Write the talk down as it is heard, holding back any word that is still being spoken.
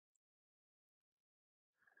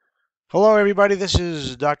Hello, everybody. This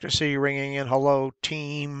is Dr. C ringing in. Hello,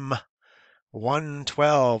 team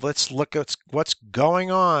 112. Let's look at what's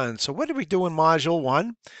going on. So, what did we do in Module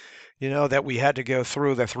 1? You know that we had to go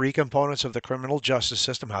through the three components of the criminal justice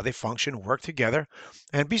system, how they function, work together,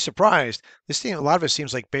 and be surprised. A lot of it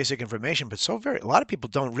seems like basic information, but a lot of people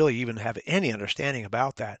don't really even have any understanding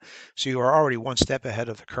about that. So, you are already one step ahead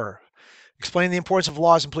of the curve. Explain the importance of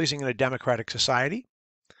laws and policing in a democratic society.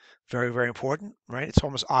 Very, very important, right? It's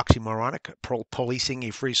almost oxymoronic. Policing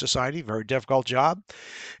a free society, very difficult job.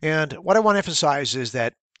 And what I want to emphasize is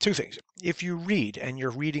that two things. If you read and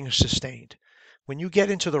your reading is sustained, when you get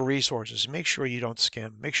into the resources, make sure you don't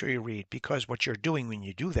skim. Make sure you read, because what you're doing when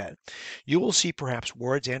you do that, you will see perhaps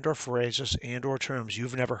words and or phrases and or terms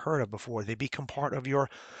you've never heard of before. They become part of your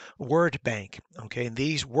word bank. Okay, and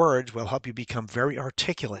these words will help you become very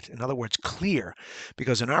articulate. In other words, clear.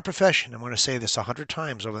 Because in our profession, I'm going to say this 100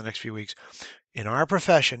 times over the next few weeks. In our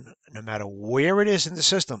profession, no matter where it is in the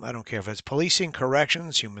system, I don't care if it's policing,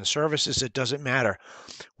 corrections, human services, it doesn't matter.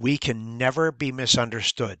 We can never be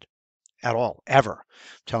misunderstood at all, ever. I'm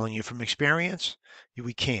telling you from experience,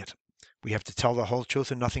 we can't. We have to tell the whole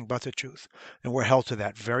truth and nothing but the truth. And we're held to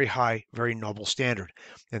that very high, very noble standard.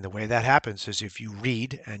 And the way that happens is if you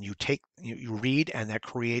read and you read, and that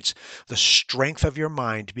creates the strength of your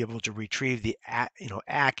mind to be able to retrieve the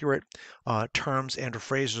accurate terms and or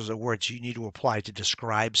phrases or words you need to apply to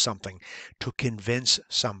describe something, to convince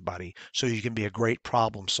somebody, so you can be a great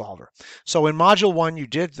problem solver. So in Module 1, you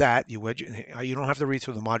did that. You don't have to read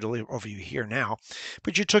through the module overview here now,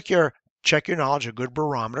 but you took your check your knowledge, a good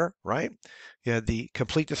barometer, right? You had the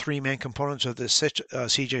complete the three main components of the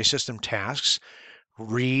CJ system tasks.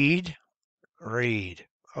 Read, read,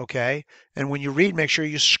 okay? And when you read, make sure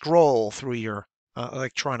you scroll through your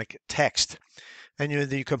electronic text. And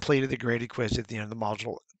you completed the graded quiz at the end of the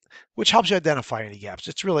module, which helps you identify any gaps.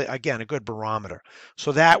 It's really, again, a good barometer.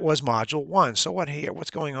 So that was Module 1. So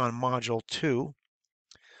what's going on in Module 2?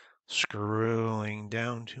 Scrolling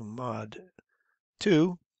down to Mod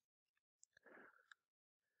 2.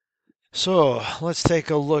 So let's take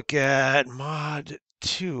a look at Mod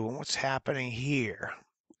 2. What's happening here?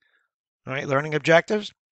 All right, learning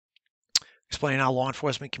objectives. Explain how law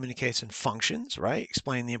enforcement communicates and functions, right?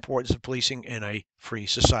 Explain the importance of policing in a free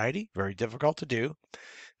society. Very difficult to do,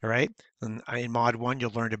 all right? And in Mod 1,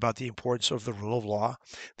 you'll learn about the importance of the rule of law.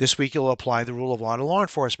 This week, you'll apply the rule of law to law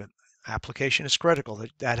enforcement. Application is critical.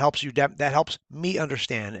 That helps me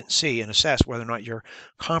understand and see and assess whether or not you're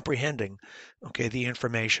comprehending, okay, the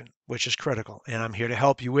information, which is critical. And I'm here to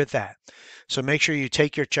help you with that. So make sure you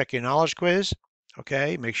check your knowledge quiz.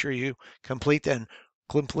 Okay, make sure you complete the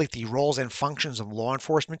roles and functions of law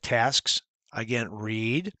enforcement tasks. Again,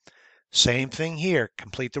 read. Same thing here.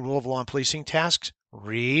 Complete the rule of law and policing tasks.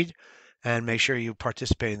 Read, and make sure you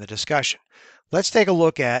participate in the discussion. Let's take a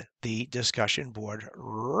look at the discussion board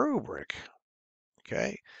rubric.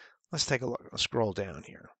 Okay, let's take a look. Let's scroll down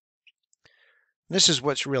here. This is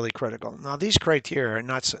what's really critical. Now, these criteria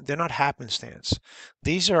are they're not happenstance.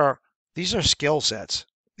 These are skill sets.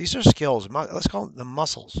 These are skills. Let's call them the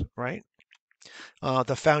muscles, right?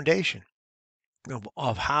 The foundation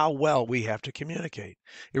of how well we have to communicate.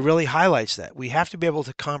 It really highlights that. We have to be able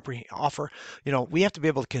to we have to be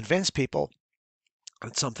able to convince people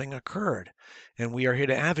that something occurred. And we are here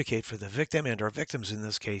to advocate for the victim and our victims in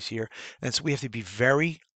this case here. And so we have to be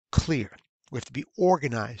very clear. We have to be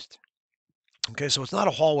organized. Okay, so it's not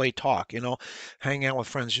a hallway talk, hanging out with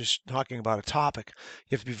friends just talking about a topic.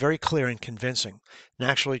 You have to be very clear and convincing, and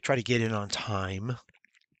actually try to get in on time.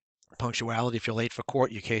 Punctuality: if you're late for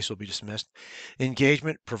court, your case will be dismissed.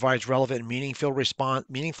 Engagement: provides relevant and meaningful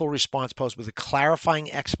response posed with a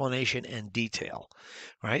clarifying explanation and detail,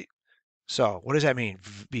 right? So what does that mean?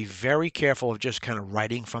 Be very careful of just kind of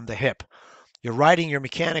writing from the hip. Your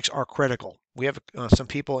mechanics are critical. We have some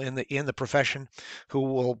people in the profession who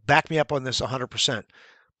will back me up on this 100%.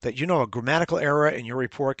 That a grammatical error in your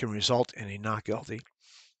report can result in a not guilty.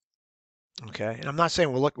 Okay, and I'm not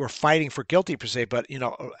saying we're fighting for guilty per se, but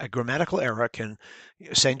a grammatical error can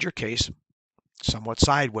send your case somewhat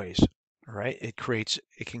sideways. All right, it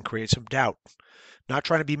can create some doubt. Not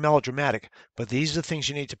trying to be melodramatic, but these are the things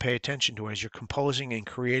you need to pay attention to as you're composing and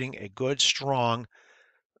creating a good, strong,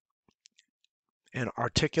 and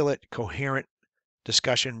articulate, coherent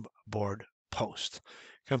discussion board post.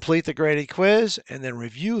 Complete the graded quiz and then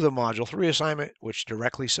review the Module 3 assignment, which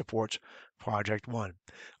directly supports Project 1.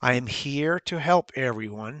 I am here to help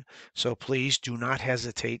everyone, so please do not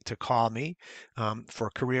hesitate to call me for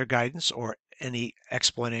career guidance or any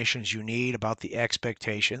explanations you need about the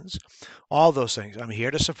expectations, all those things. I'm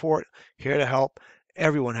here to support, here to help,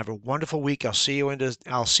 Everyone have a wonderful week. I'll see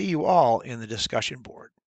you all in the discussion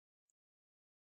board.